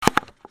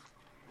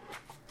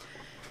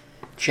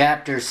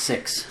Chapter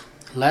 6.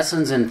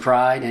 Lessons in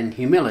Pride and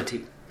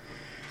Humility.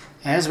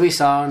 As we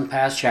saw in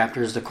past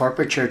chapters, the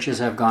corporate churches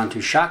have gone to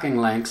shocking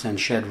lengths and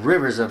shed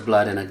rivers of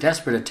blood in a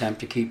desperate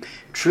attempt to keep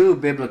true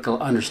biblical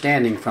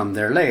understanding from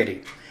their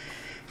laity.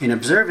 In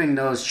observing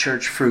those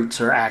church fruits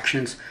or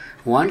actions,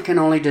 one can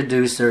only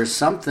deduce there is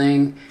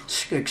something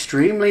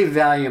extremely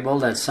valuable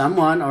that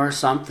someone or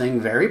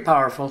something very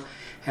powerful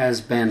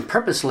has been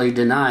purposely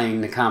denying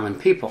the common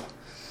people.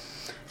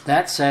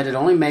 That said, it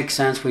only makes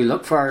sense we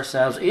look for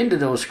ourselves into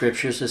those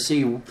scriptures to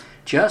see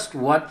just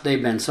what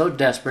they've been so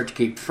desperate to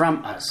keep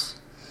from us.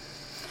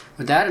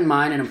 With that in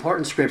mind, an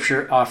important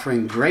scripture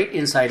offering great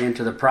insight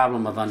into the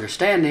problem of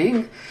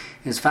understanding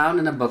is found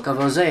in the book of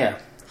Hosea,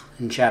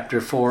 in chapter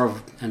 4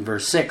 and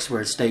verse 6,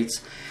 where it states,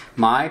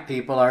 "My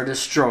people are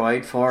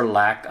destroyed for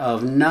lack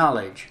of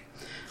knowledge."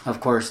 Of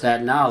course,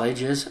 that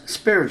knowledge is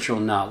spiritual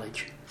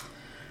knowledge.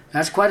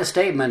 That's quite a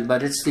statement,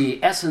 but it's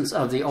the essence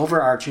of the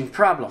overarching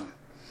problem.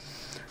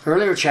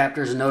 Earlier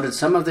chapters noted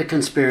some of the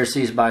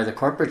conspiracies by the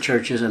corporate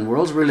churches and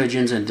world's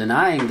religions in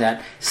denying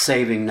that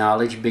saving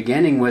knowledge,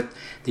 beginning with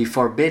the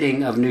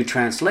forbidding of new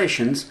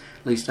translations,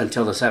 at least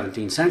until the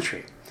 17th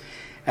century.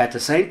 At the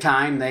same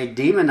time, they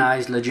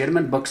demonized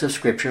legitimate books of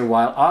Scripture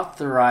while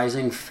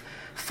authorizing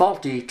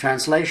faulty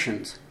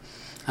translations.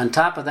 On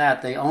top of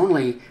that, they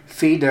only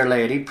feed their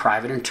laity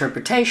private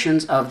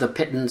interpretations of the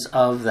pittance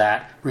of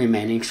that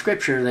remaining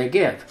Scripture they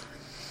give.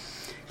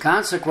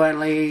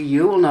 Consequently,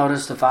 you will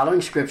notice the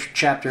following scripture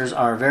chapters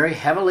are very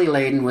heavily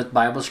laden with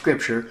Bible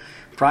scripture,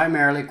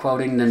 primarily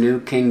quoting the New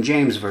King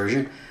James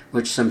Version,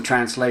 with some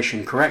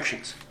translation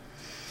corrections.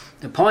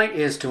 The point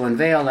is to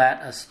unveil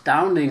that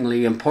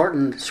astoundingly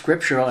important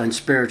scriptural and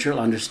spiritual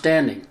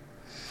understanding.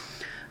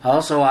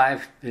 Also,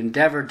 I've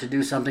endeavored to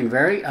do something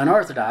very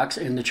unorthodox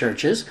in the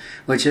churches,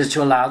 which is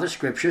to allow the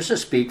scriptures to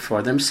speak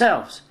for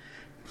themselves,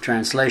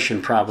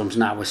 translation problems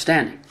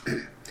notwithstanding.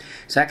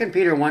 2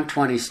 Peter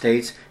 1:20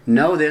 states,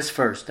 "Know this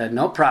first, that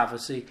no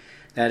prophecy,"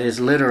 that is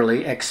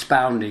literally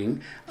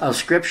expounding, "of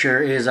Scripture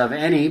is of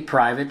any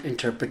private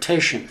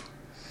interpretation."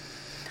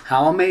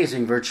 How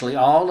amazing! Virtually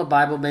all the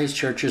Bible-based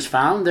churches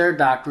found their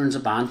doctrines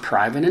upon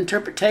private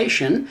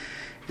interpretation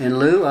in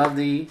lieu of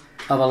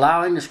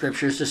allowing the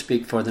Scriptures to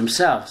speak for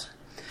themselves.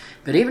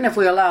 But even if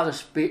we allow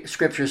the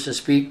Scriptures to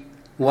speak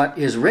what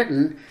is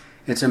written,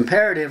 it's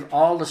imperative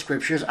all the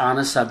Scriptures on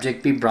a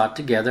subject be brought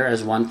together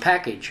as one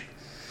package.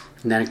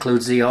 And that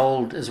includes the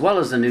Old as well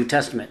as the New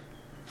Testament.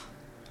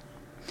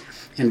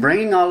 In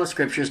bringing all the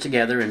scriptures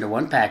together into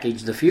one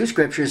package, the few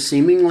scriptures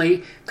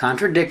seemingly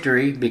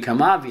contradictory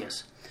become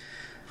obvious.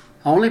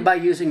 Only by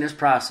using this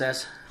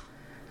process,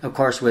 of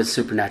course with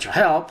supernatural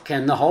help,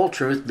 can the whole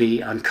truth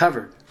be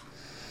uncovered.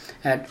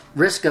 At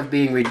risk of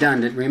being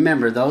redundant,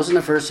 remember those in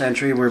the first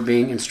century were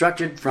being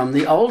instructed from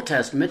the Old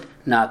Testament,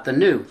 not the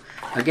New.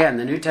 Again,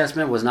 the New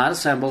Testament was not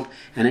assembled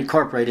and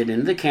incorporated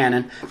into the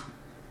canon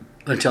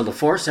until the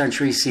 4th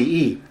century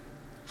CE.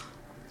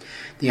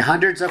 The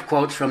hundreds of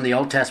quotes from the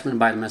Old Testament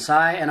by the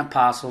Messiah and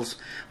apostles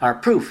are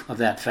proof of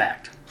that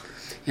fact.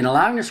 In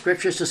allowing the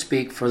scriptures to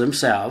speak for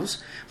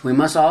themselves, we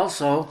must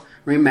also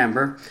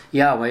remember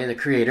Yahweh, the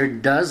Creator,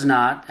 does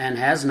not and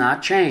has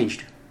not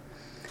changed.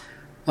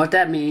 What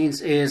that means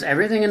is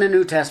everything in the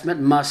New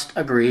Testament must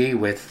agree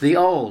with the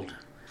Old.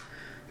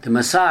 The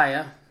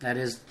Messiah, that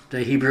is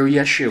the Hebrew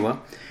Yeshua,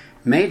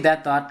 made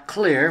that thought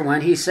clear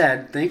when he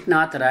said, "Think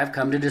not that I have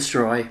come to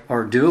destroy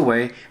or do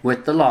away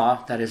with the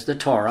law," that is the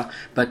Torah,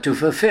 "but to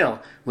fulfill,"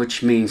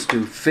 which means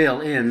to fill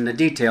in the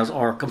details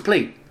or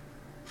complete.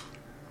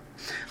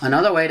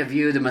 Another way to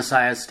view the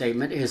Messiah's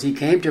statement is he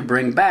came to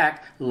bring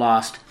back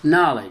lost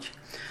knowledge.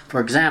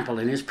 For example,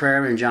 in his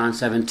prayer in John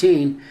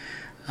 17,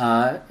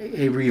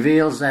 he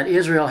reveals that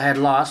Israel had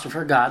lost or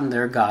forgotten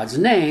their God's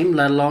name,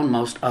 let alone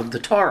most of the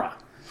Torah.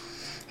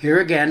 Here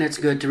again, it's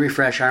good to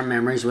refresh our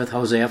memories with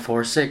Hosea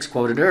 4:6,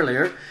 quoted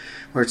earlier,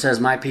 where it says,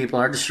 "My people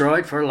are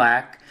destroyed for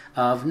lack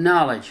of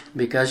knowledge.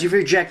 Because you've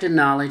rejected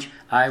knowledge,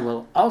 I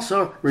will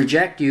also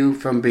reject you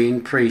from being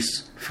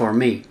priests for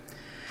me."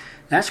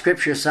 That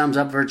scripture sums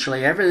up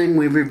virtually everything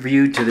we've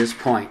reviewed to this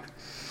point.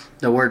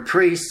 The word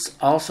priests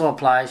also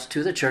applies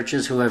to the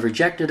churches who have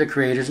rejected the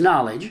Creator's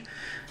knowledge,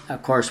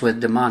 of course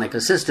with demonic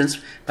assistance,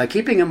 by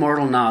keeping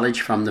immortal knowledge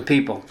from the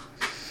people.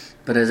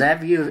 But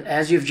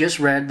as you've just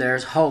read,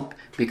 there's hope,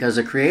 because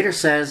the Creator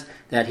says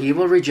that He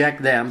will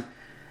reject them.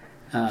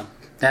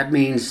 That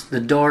means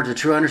the door to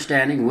true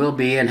understanding will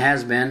be and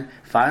has been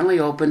finally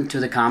opened to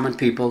the common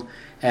people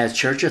as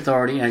church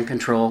authority and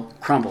control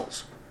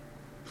crumbles.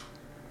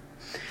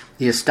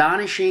 The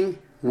astonishing,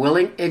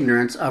 willing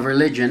ignorance of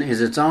religion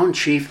is its own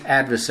chief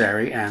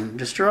adversary and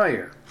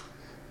destroyer.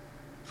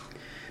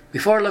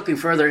 Before looking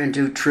further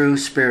into true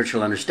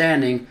spiritual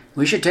understanding,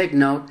 we should take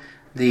note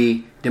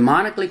the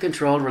demonically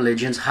controlled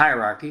religion's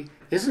hierarchy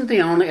isn't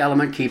the only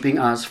element keeping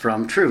us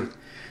from truth.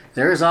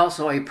 There is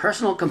also a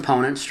personal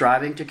component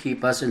striving to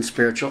keep us in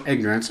spiritual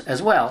ignorance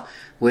as well,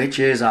 which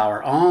is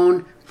our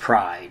own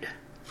pride.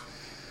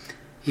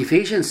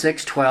 Ephesians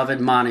 6:12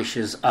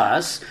 admonishes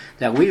us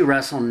that we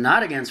wrestle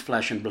not against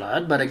flesh and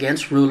blood, but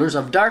against rulers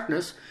of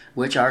darkness,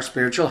 which are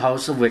spiritual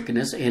hosts of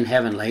wickedness in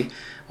heavenly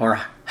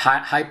or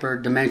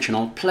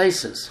hyperdimensional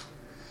places.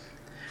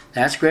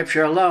 That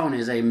scripture alone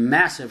is a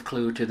massive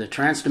clue to the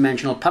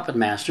transdimensional puppet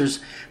masters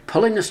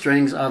pulling the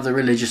strings of the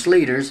religious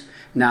leaders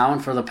now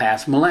and for the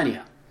past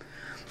millennia.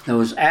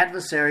 Those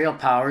adversarial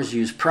powers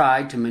use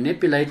pride to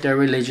manipulate their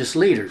religious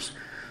leaders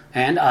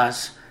and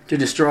us to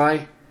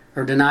destroy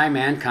or deny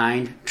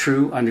mankind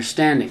true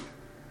understanding.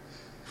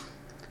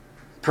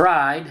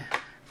 Pride,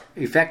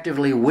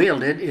 effectively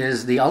wielded,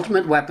 is the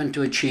ultimate weapon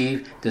to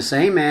achieve the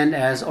same end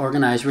as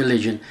organized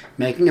religion,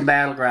 making a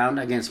battleground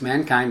against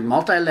mankind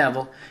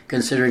multi-level,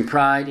 considering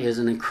pride is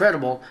an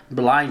incredible,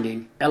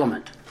 blinding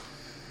element.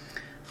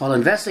 While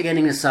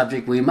investigating the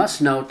subject, we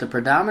must note the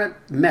predominant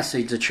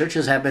message the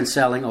churches have been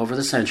selling over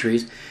the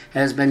centuries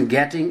has been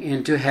getting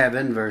into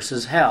heaven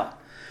versus hell.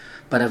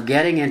 But if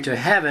getting into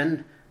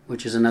heaven,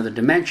 which is another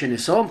dimension,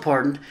 is so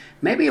important,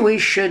 maybe we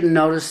should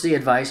notice the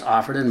advice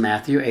offered in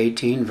Matthew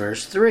 18,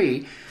 verse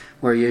 3,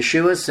 where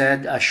Yeshua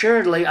said,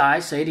 "Assuredly I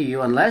say to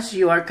you, unless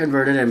you are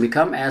converted and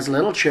become as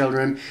little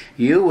children,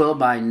 you will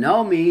by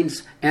no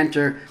means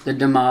enter the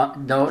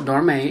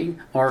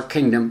domain or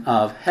kingdom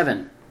of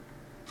heaven."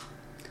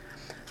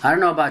 I don't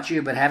know about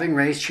you, but having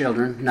raised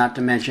children, not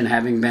to mention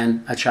having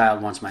been a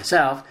child once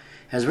myself,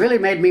 has really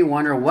made me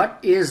wonder, what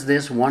is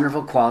this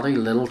wonderful quality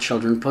little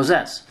children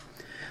possess?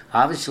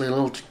 Obviously,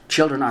 little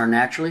children are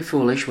naturally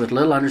foolish with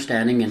little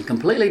understanding and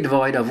completely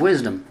devoid of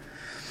wisdom.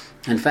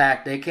 In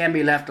fact, they can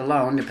be left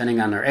alone,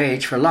 depending on their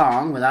age, for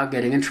long without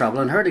getting in trouble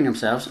and hurting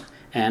themselves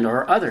and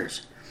or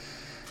others.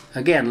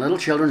 Again, little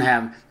children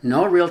have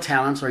no real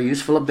talents or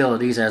useful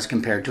abilities as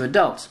compared to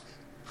adults.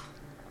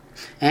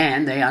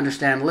 And they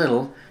understand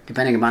little,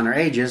 depending upon their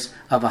ages,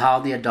 of how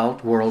the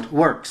adult world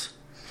works.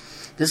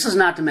 This is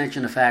not to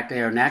mention the fact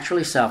they are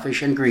naturally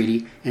selfish and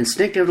greedy,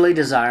 instinctively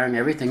desiring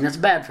everything that's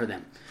bad for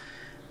them.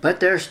 But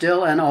there's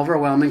still an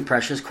overwhelming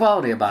precious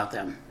quality about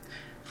them.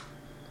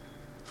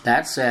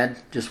 That said,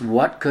 just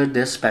what could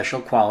this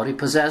special quality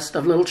possessed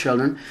of little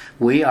children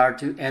we are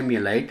to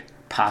emulate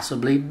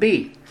possibly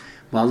be?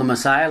 Well, the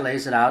Messiah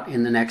lays it out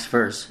in the next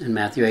verse, in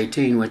Matthew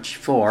 18, which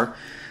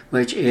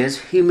is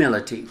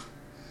humility.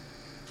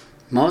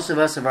 Most of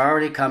us have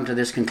already come to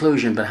this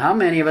conclusion, but how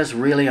many of us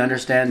really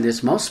understand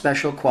this most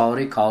special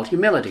quality called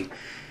humility?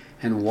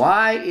 And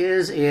why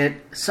is it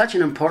such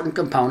an important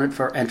component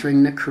for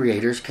entering the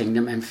Creator's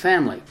kingdom and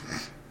family?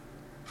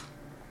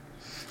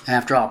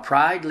 After all,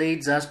 pride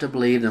leads us to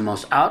believe the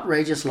most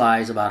outrageous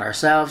lies about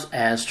ourselves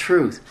as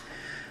truth.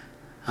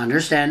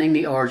 Understanding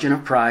the origin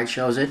of pride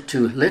shows it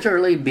to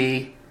literally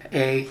be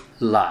a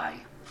lie.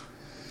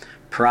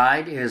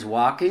 Pride is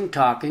walking,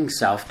 talking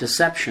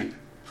self-deception.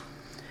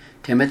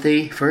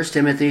 1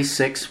 Timothy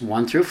 6,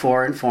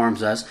 1-4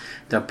 informs us,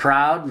 "The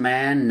proud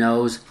man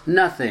knows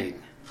nothing."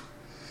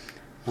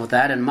 With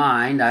that in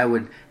mind, I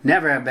would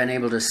never have been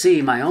able to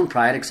see my own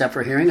pride except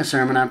for hearing a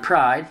sermon on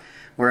pride,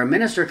 where a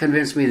minister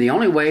convinced me the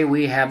only way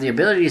we have the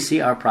ability to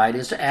see our pride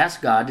is to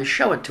ask God to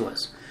show it to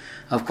us.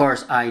 Of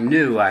course, I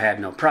knew I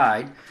had no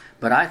pride,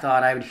 but I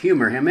thought I would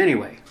humor him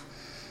anyway.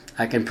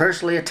 I can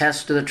personally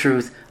attest to the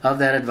truth of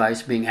that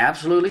advice being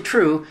absolutely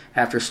true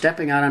after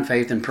stepping out on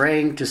faith and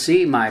praying to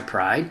see my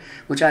pride,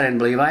 which I didn't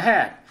believe I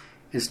had.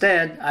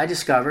 Instead, I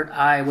discovered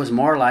I was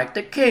more like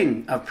the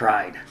king of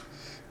pride.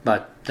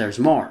 But there's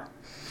more.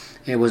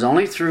 It was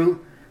only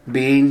through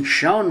being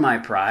shown my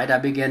pride I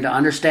began to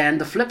understand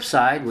the flip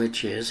side,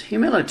 which is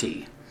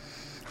humility,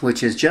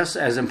 which is just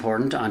as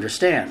important to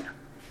understand.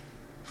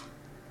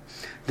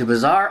 The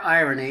bizarre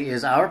irony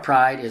is our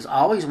pride is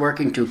always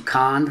working to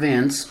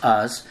convince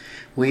us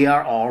we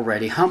are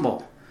already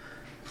humble.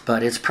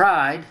 But it's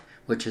pride,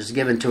 which is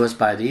given to us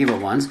by the evil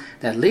ones,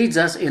 that leads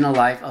us in a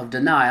life of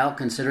denial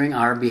considering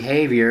our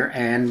behavior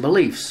and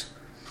beliefs.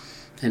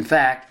 In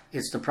fact,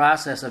 it's the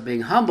process of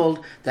being humbled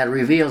that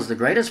reveals the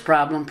greatest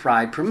problem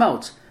pride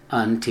promotes,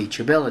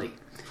 unteachability.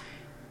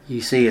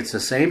 You see, it's the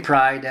same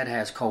pride that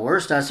has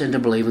coerced us into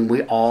believing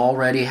we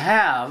already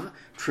have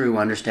true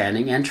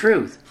understanding and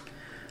truth.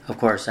 Of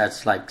course,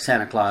 that's like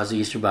Santa Claus, the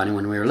Easter Bunny,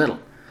 when we were little.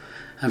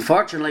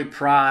 Unfortunately,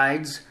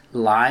 pride's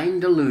lying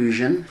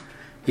delusion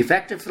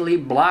effectively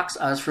blocks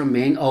us from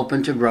being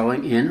open to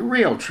growing in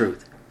real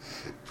truth.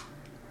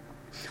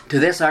 To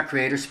this our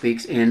Creator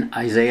speaks in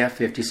Isaiah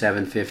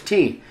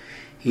 57:15.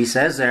 He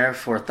says there,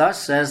 "For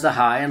thus says the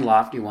high and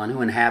lofty one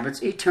who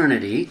inhabits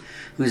eternity,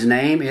 whose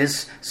name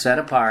is set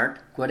apart,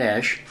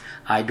 Kodesh,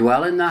 I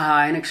dwell in the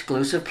high and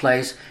exclusive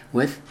place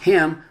with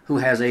him who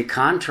has a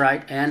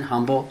contrite and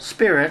humble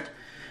spirit,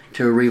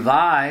 to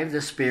revive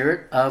the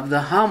spirit of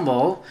the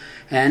humble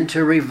and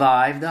to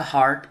revive the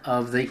heart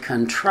of the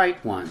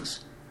contrite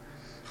ones."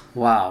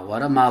 Wow,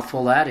 what a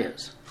mouthful that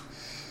is.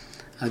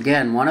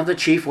 Again, one of the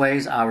chief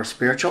ways our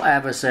spiritual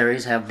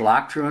adversaries have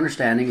blocked true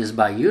understanding is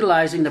by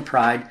utilizing the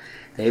pride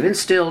they've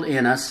instilled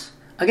in us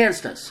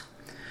against us.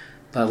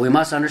 But we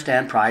must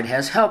understand pride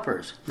has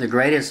helpers. The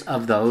greatest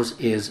of those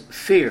is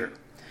fear.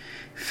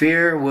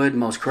 Fear would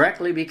most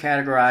correctly be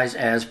categorized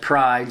as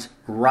pride's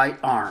right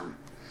arm.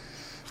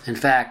 In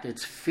fact,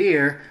 it's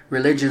fear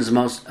religions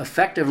most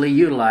effectively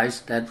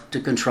utilize that to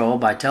control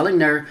by telling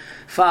their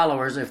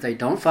followers if they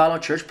don't follow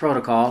church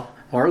protocol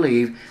or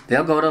leave,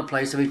 they'll go to a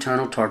place of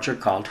eternal torture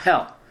called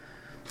hell.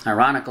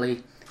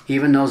 Ironically,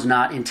 even those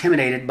not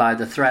intimidated by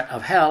the threat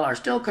of hell are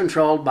still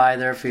controlled by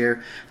their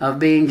fear of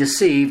being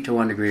deceived to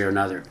one degree or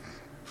another.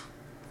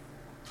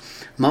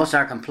 Most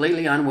are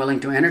completely unwilling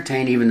to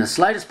entertain even the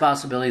slightest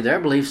possibility their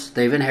beliefs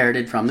they've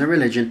inherited from their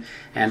religion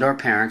and or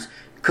parents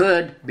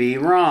could be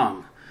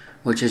wrong,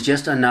 which is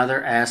just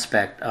another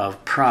aspect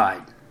of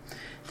pride.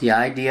 The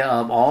idea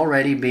of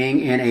already being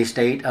in a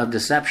state of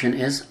deception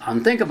is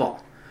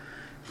unthinkable,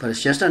 but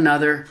it's just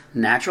another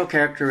natural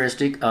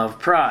characteristic of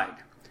pride.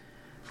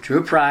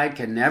 True pride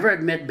can never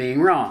admit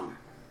being wrong.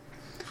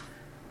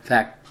 In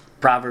fact,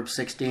 Proverbs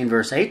 16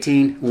 verse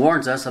 18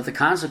 warns us of the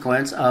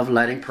consequence of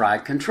letting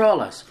pride control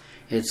us.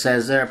 It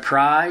says there,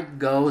 pride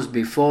goes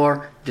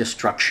before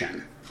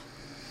destruction.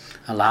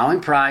 Allowing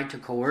pride to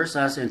coerce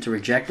us into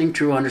rejecting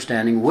true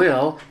understanding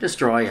will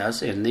destroy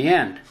us in the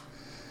end.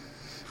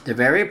 The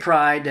very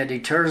pride that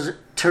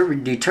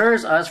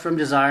deters us from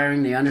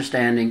desiring the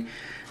understanding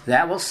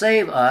that will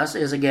save us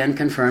is again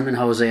confirmed in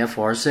Hosea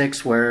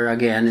 4:6, where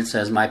again it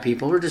says, "My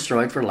people were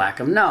destroyed for lack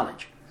of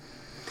knowledge."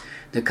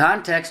 The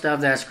context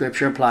of that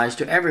scripture applies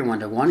to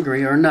everyone to one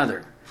degree or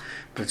another,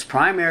 but it's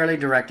primarily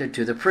directed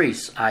to the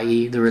priests,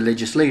 i.e. the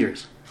religious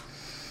leaders.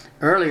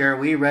 Earlier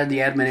we read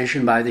the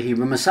admonition by the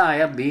Hebrew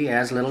Messiah, "Be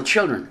as little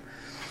children."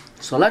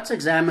 So let's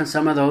examine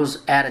some of those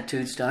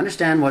attitudes to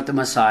understand what the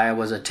Messiah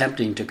was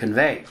attempting to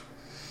convey.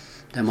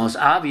 The most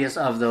obvious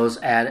of those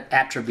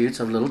attributes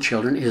of little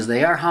children is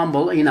they are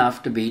humble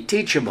enough to be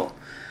teachable.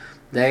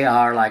 They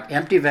are like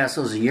empty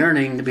vessels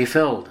yearning to be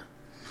filled.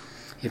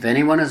 If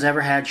anyone has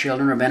ever had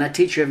children or been a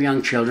teacher of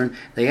young children,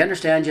 they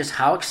understand just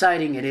how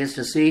exciting it is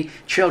to see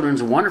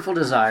children's wonderful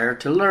desire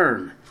to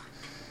learn.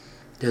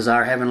 Does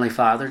our Heavenly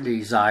Father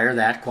desire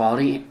that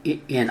quality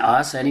in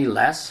us any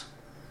less?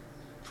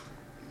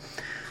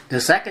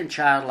 The second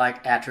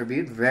childlike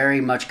attribute,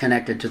 very much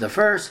connected to the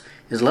first,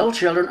 is little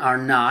children are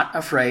not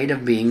afraid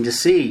of being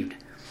deceived.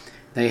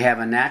 They have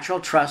a natural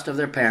trust of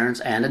their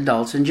parents and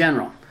adults in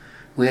general.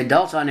 We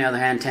adults, on the other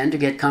hand, tend to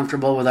get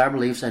comfortable with our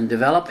beliefs and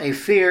develop a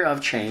fear of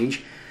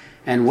change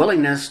and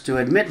willingness to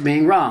admit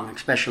being wrong,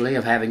 especially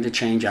of having to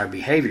change our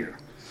behavior.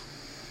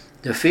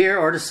 That fear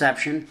or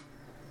deception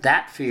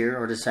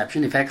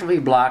effectively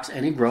blocks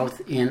any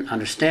growth in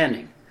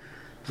understanding.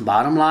 The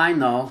bottom line,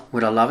 though,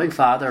 would a loving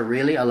father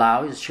really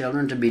allow his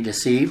children to be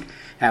deceived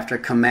after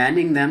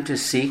commanding them to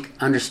seek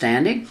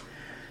understanding?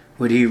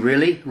 Would he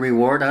really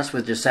reward us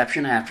with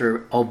deception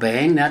after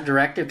obeying that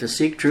directive to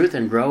seek truth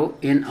and grow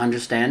in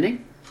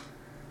understanding?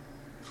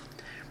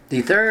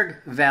 The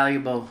third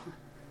valuable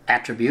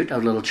attribute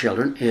of little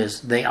children is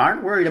they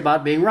aren't worried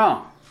about being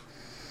wrong.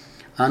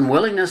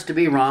 Unwillingness to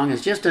be wrong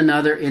is just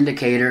another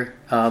indicator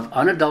of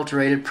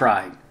unadulterated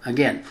pride.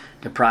 Again,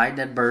 the pride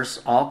that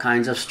bursts all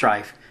kinds of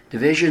strife,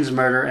 divisions,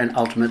 murder, and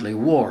ultimately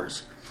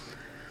wars.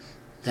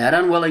 That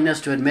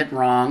unwillingness to admit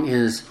wrong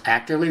is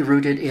actively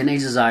rooted in a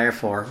desire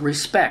for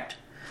respect.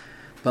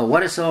 But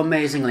what is so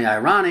amazingly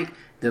ironic,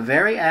 the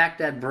very act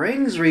that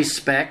brings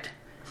respect,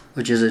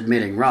 which is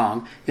admitting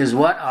wrong, is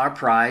what our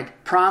pride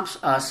prompts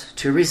us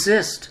to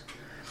resist.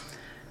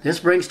 This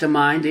brings to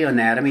mind the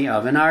anatomy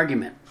of an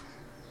argument.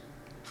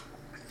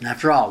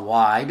 After all,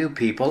 why do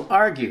people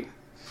argue?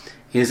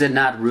 Is it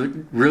not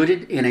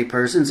rooted in a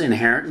person's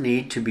inherent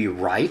need to be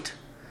right?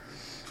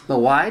 But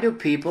why do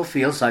people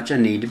feel such a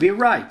need to be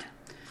right?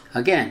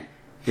 Again,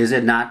 is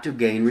it not to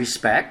gain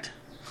respect?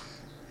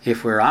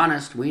 If we're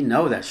honest, we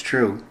know that's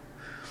true.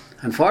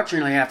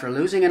 Unfortunately, after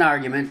losing an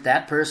argument,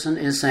 that person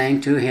is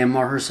saying to him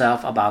or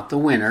herself about the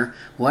winner,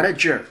 "What a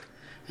jerk,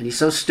 and he's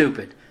so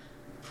stupid."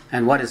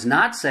 And what is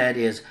not said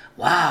is,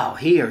 "Wow,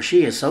 he or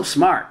she is so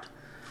smart."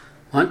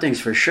 One thing's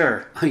for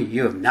sure,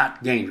 you have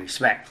not gained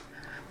respect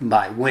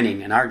by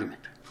winning an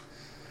argument.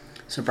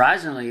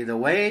 Surprisingly, the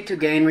way to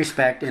gain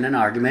respect in an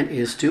argument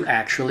is to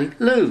actually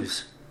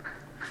lose.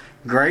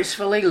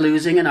 Gracefully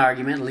losing an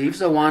argument leaves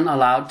the one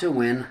allowed to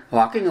win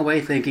walking away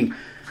thinking,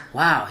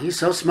 "Wow, he's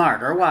so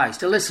smart or wise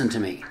to listen to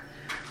me."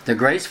 The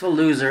graceful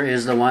loser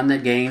is the one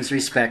that gains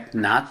respect,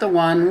 not the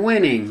one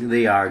winning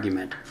the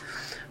argument.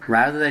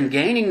 Rather than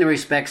gaining the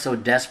respect so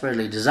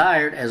desperately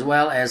desired, as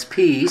well as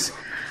peace,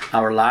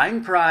 our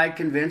lying pride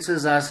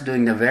convinces us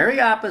doing the very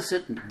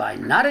opposite by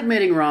not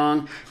admitting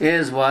wrong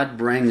is what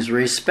brings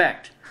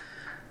respect.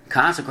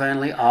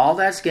 Consequently, all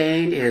that's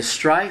gained is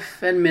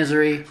strife and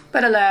misery,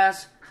 but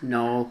alas,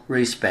 no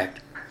respect.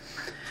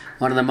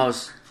 One of the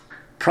most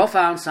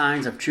profound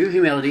signs of true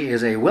humility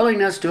is a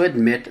willingness to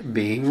admit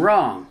being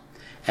wrong,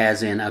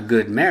 as in a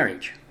good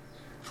marriage.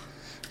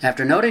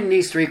 After noting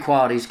these three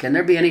qualities, can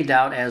there be any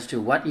doubt as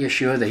to what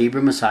Yeshua, the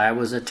Hebrew Messiah,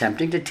 was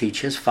attempting to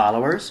teach his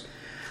followers?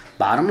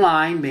 Bottom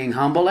line, being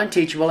humble and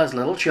teachable as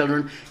little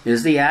children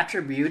is the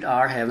attribute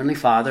our Heavenly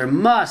Father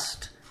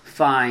must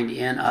find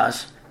in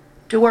us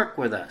to work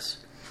with us.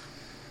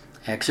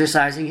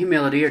 Exercising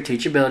humility or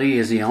teachability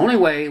is the only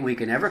way we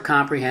can ever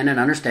comprehend and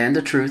understand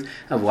the truth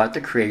of what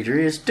the Creator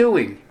is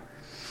doing.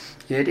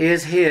 It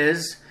is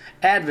his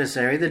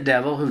adversary, the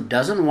devil, who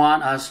doesn't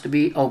want us to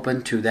be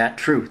open to that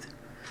truth.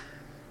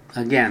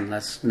 Again,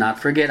 let's not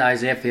forget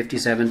Isaiah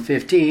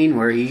 57:15,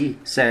 where he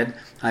said,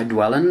 I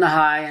dwell in the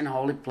high and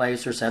holy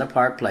place, or set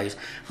apart place,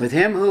 with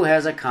him who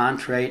has a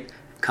contrite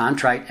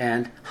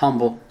and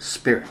humble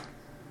spirit.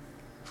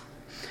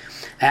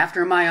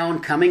 After my own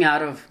coming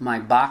out of my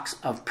box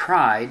of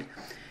pride,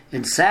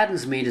 it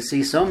saddens me to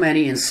see so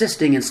many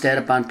insisting instead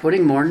upon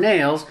putting more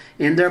nails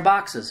in their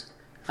boxes,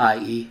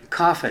 i.e.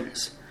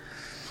 coffins.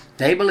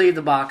 They believe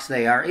the box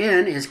they are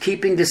in is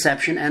keeping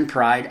deception and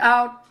pride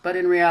out, but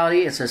in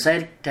reality it's a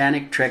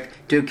satanic trick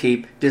to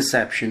keep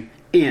deception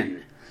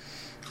in.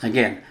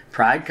 Again,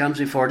 pride comes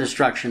before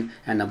destruction,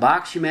 and the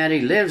box humanity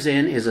lives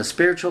in is a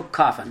spiritual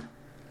coffin,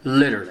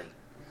 literally.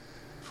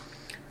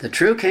 The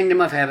true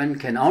kingdom of heaven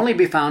can only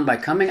be found by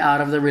coming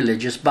out of the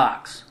religious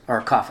box, or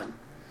coffin,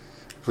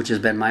 which has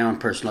been my own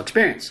personal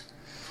experience.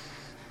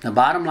 The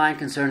bottom line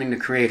concerning the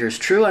Creator's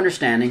true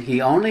understanding,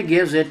 he only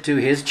gives it to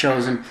his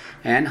chosen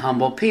and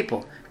humble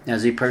people,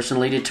 as he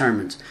personally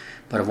determines.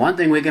 But of one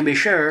thing we can be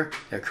sure,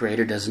 the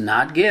Creator does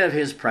not give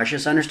his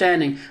precious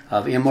understanding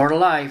of immortal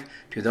life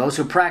to those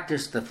who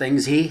practice the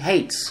things he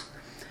hates.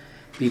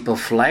 People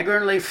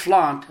flagrantly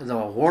flaunt the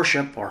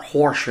worship or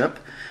whoreship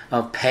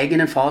of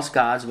pagan and false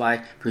gods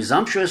by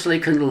presumptuously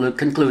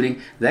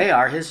concluding they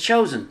are his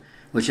chosen,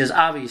 which is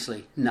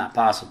obviously not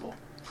possible.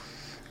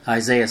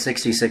 Isaiah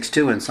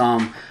 66:2 and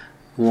Psalm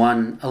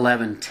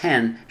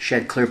 111:10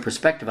 shed clear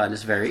perspective on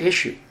this very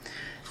issue.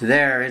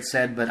 There it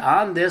said, But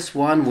on this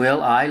one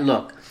will I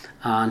look,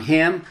 on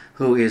him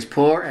who is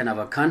poor and of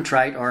a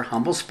contrite or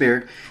humble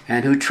spirit,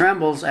 and who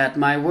trembles at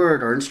my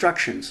word or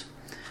instructions.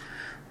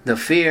 The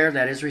fear,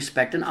 that is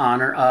respect and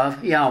honor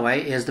of Yahweh,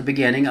 is the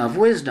beginning of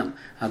wisdom,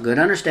 a good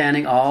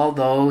understanding all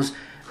those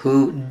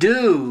who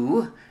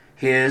do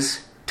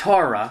his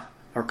Torah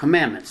or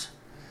commandments.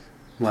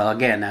 Well,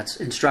 again, that's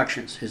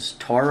instructions, his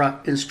Torah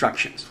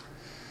instructions.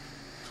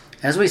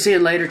 As we see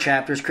in later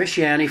chapters,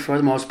 Christianity, for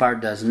the most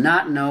part, does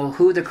not know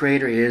who the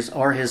Creator is,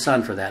 or his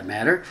Son for that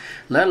matter,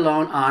 let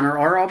alone honor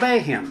or obey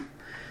him.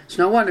 It's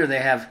no wonder they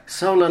have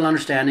so little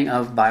understanding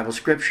of Bible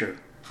Scripture.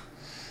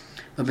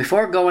 But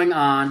before going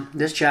on,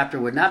 this chapter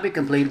would not be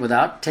complete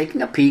without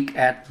taking a peek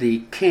at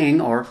the king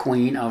or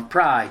queen of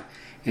pride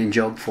in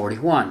Job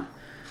 41.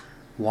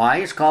 Why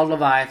it's called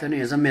Leviathan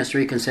is a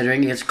mystery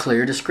considering its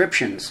clear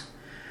descriptions.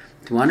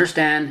 To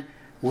understand,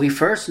 we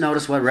first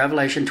notice what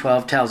Revelation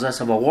 12 tells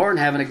us of a war in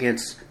heaven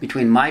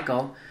between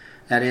Michael,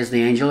 that is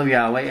the angel of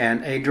Yahweh,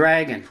 and a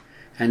dragon.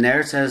 And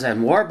there it says,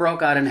 And war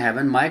broke out in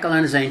heaven. Michael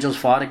and his angels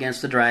fought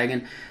against the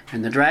dragon,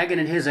 and the dragon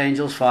and his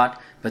angels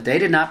fought, but they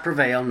did not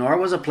prevail, nor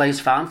was a place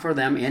found for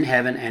them in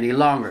heaven any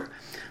longer.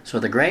 So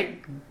the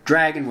great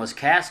dragon was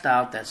cast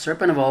out, that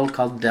serpent of old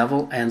called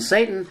Devil and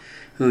Satan,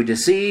 who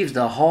deceives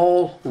the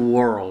whole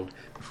world.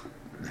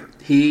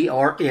 He,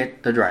 or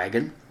it, the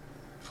dragon,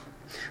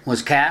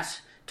 was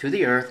cast to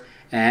the earth,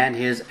 and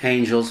his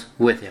angels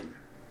with him.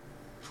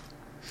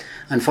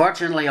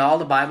 Unfortunately, all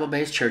the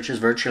Bible-based churches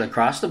virtually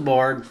across the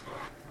board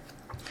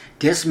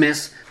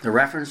dismiss the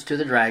reference to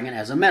the dragon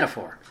as a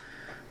metaphor.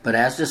 But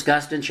as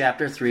discussed in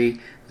chapter 3,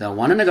 the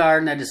one in the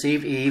garden that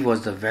deceived Eve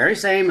was the very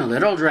same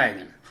literal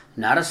dragon,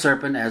 not a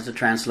serpent as the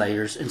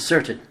translators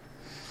inserted.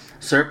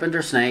 Serpent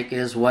or snake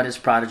is what its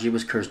prodigy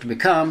was cursed to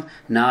become,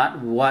 not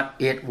what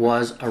it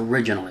was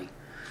originally.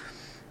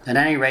 At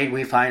any rate,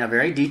 we find a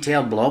very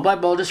detailed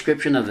blow-by-blow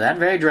description of that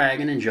very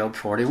dragon in Job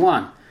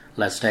 41.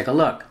 Let's take a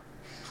look.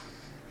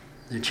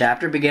 The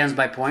chapter begins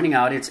by pointing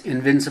out its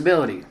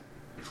invincibility,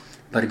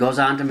 but it goes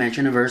on to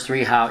mention in verse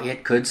 3 how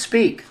it could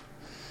speak.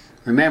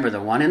 Remember,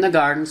 the one in the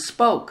garden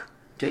spoke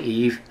to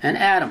Eve and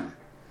Adam.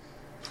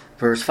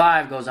 Verse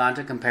 5 goes on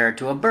to compare it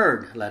to a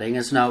bird, letting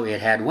us know it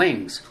had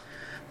wings.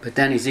 But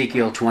then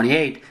Ezekiel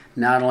 28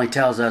 not only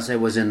tells us it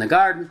was in the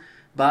garden,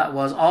 but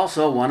was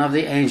also one of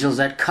the angels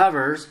that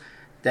covers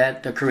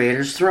the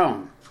Creator's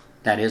throne,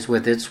 that is,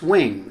 with its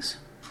wings.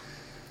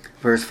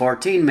 Verse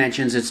 14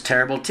 mentions its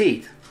terrible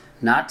teeth,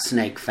 not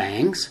snake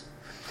fangs.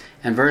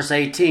 And verse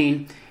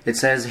 18, it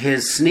says,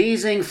 His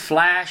sneezing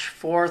flash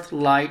forth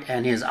light,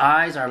 and his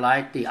eyes are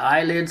like the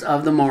eyelids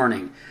of the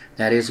morning,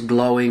 that is,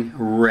 glowing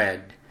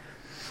red.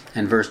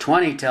 And verse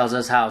 20 tells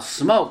us how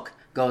smoke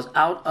goes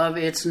out of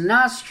its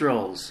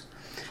nostrils.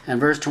 And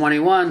verse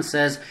 21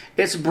 says,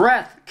 Its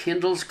breath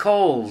kindles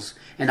coals,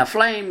 and a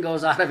flame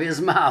goes out of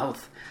his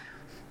mouth.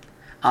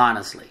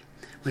 Honestly,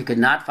 we could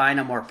not find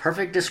a more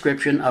perfect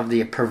description of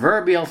the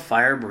proverbial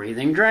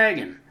fire-breathing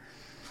dragon.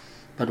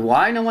 But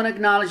why no one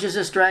acknowledges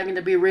this dragon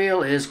to be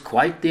real is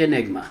quite the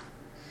enigma.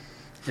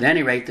 At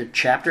any rate, the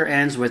chapter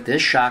ends with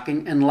this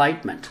shocking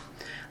enlightenment.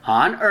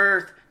 On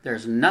earth,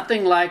 there's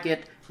nothing like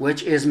it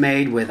which is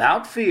made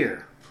without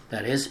fear,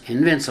 that is,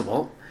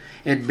 invincible.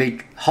 It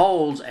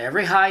beholds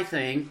every high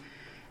thing,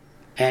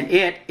 and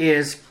it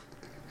is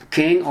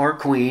king or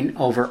queen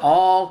over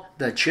all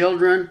the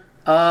children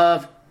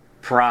of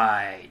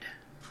pride.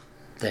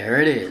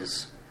 There it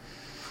is.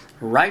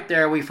 Right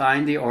there we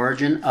find the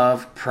origin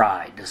of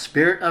pride, the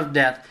spirit of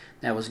death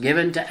that was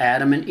given to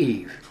Adam and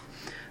Eve.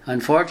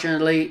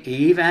 Unfortunately,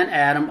 Eve and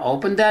Adam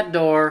opened that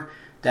door.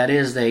 That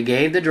is, they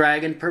gave the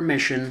dragon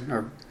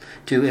permission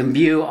to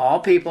imbue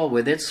all people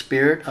with its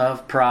spirit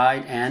of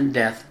pride and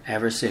death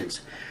ever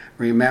since.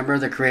 Remember,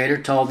 the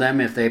Creator told them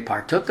if they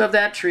partook of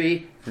that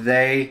tree,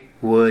 they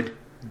would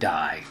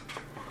die.